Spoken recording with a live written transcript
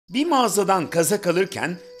Bir mağazadan kazak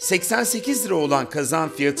alırken 88 lira olan kazağın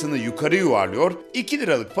fiyatını yukarı yuvarlıyor, 2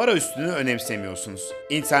 liralık para üstünü önemsemiyorsunuz.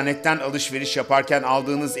 İnternetten alışveriş yaparken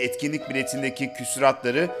aldığınız etkinlik biletindeki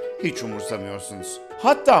küsuratları hiç umursamıyorsunuz.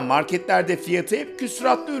 Hatta marketlerde fiyatı hep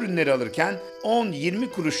küsuratlı ürünleri alırken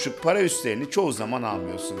 10-20 kuruşluk para üstlerini çoğu zaman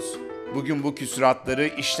almıyorsunuz. Bugün bu küsuratları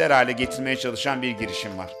işler hale getirmeye çalışan bir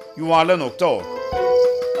girişim var. Yuvarla.org.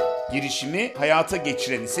 Girişimi hayata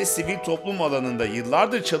geçiren ise sivil toplum alanında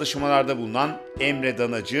yıllardır çalışmalarda bulunan Emre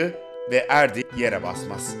Danacı ve Erdi Yere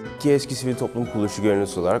Basmaz. İki eski sivil toplum kuruluşu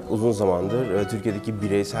gönüllüsü olarak uzun zamandır Türkiye'deki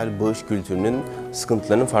bireysel bağış kültürünün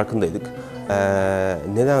sıkıntılarının farkındaydık.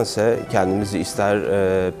 Nedense kendimizi ister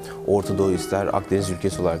Orta Doğu ister Akdeniz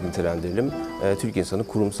ülkesi olarak nitelendirelim. Türk insanı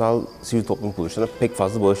kurumsal sivil toplum kuruluşlarına pek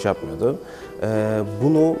fazla bağış yapmıyordu.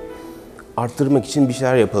 Bunu arttırmak için bir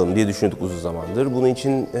şeyler yapalım diye düşündük uzun zamandır. Bunun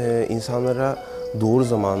için insanlara doğru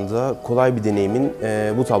zamanda kolay bir deneyimin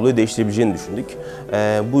bu tabloyu değiştirebileceğini düşündük.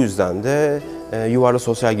 Bu yüzden de Yuvarla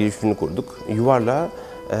sosyal girişimini kurduk. Yuvarla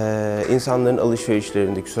insanların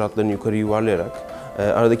alışverişlerindeki küsuratlarını yukarı yuvarlayarak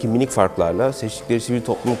aradaki minik farklarla seçtikleri sivil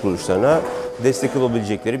toplum kuruluşlarına destek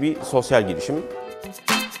olabilecekleri bir sosyal girişim.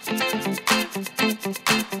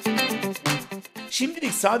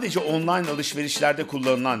 Şimdilik sadece online alışverişlerde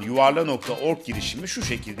kullanılan Yuvarla.org girişimi şu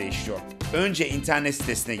şekilde işliyor. Önce internet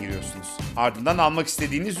sitesine giriyorsunuz. Ardından almak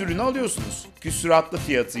istediğiniz ürünü alıyorsunuz. Küsuratlı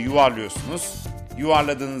fiyatı yuvarlıyorsunuz.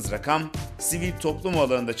 Yuvarladığınız rakam sivil toplum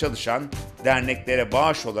alanında çalışan derneklere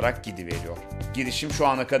bağış olarak gidiveriyor. Girişim şu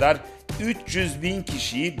ana kadar 300.000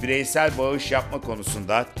 kişiyi bireysel bağış yapma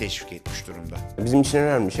konusunda teşvik etmiş durumda. Bizim için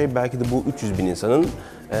önemli şey belki de bu 300.000 insanın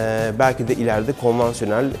belki de ileride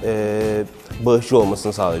konvansiyonel bağışçı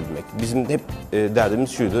olmasını sağlayabilmek. Bizim hep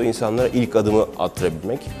derdimiz şuydu, insanlara ilk adımı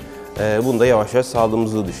attırabilmek. Bunu da yavaş yavaş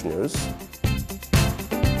sağladığımızı düşünüyoruz.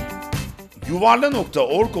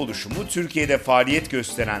 Yuvarla.org oluşumu Türkiye'de faaliyet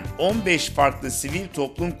gösteren 15 farklı sivil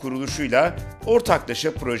toplum kuruluşuyla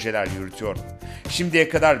ortaklaşa projeler yürütüyor. Şimdiye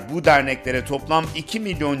kadar bu derneklere toplam 2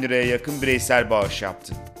 milyon liraya yakın bireysel bağış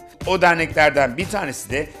yaptı. O derneklerden bir tanesi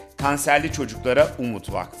de Kanserli Çocuklara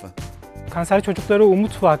Umut Vakfı. Kanserli Çocuklara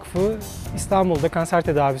Umut Vakfı, İstanbul'da kanser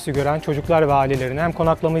tedavisi gören çocuklar ve ailelerine hem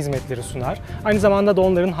konaklama hizmetleri sunar, aynı zamanda da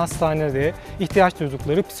onların hastanede ihtiyaç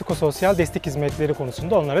duydukları psikososyal destek hizmetleri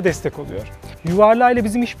konusunda onlara destek oluyor. Yuvarla ile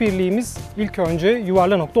bizim işbirliğimiz ilk önce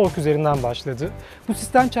Yuvarla.org üzerinden başladı. Bu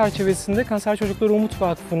sistem çerçevesinde Kanserli Çocuklara Umut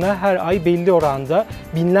Vakfı'na her ay belli oranda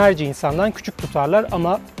binlerce insandan küçük tutarlar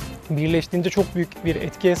ama birleştiğinde çok büyük bir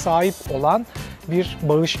etkiye sahip olan bir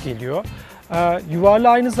bağış geliyor. Yuvarla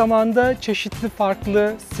aynı zamanda çeşitli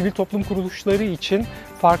farklı sivil toplum kuruluşları için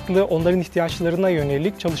farklı onların ihtiyaçlarına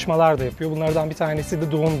yönelik çalışmalar da yapıyor. Bunlardan bir tanesi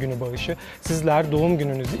de doğum günü bağışı. Sizler doğum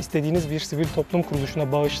gününüzü istediğiniz bir sivil toplum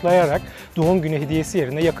kuruluşuna bağışlayarak doğum günü hediyesi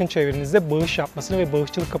yerine yakın çevrenizde bağış yapmasını ve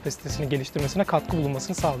bağışçılık kapasitesini geliştirmesine katkı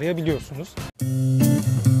bulunmasını sağlayabiliyorsunuz.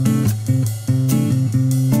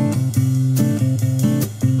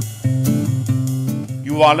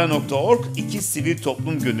 Yuvarla.org, iki sivil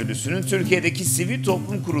toplum gönüllüsünün Türkiye'deki sivil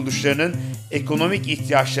toplum kuruluşlarının ekonomik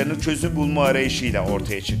ihtiyaçlarını çözüm bulma arayışıyla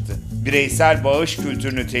ortaya çıktı. Bireysel bağış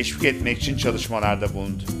kültürünü teşvik etmek için çalışmalarda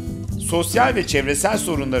bulundu. Sosyal ve çevresel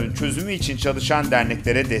sorunların çözümü için çalışan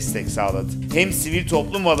derneklere destek sağladı. Hem sivil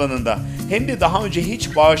toplum alanında hem de daha önce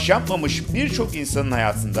hiç bağış yapmamış birçok insanın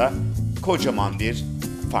hayatında kocaman bir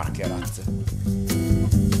fark yarattı.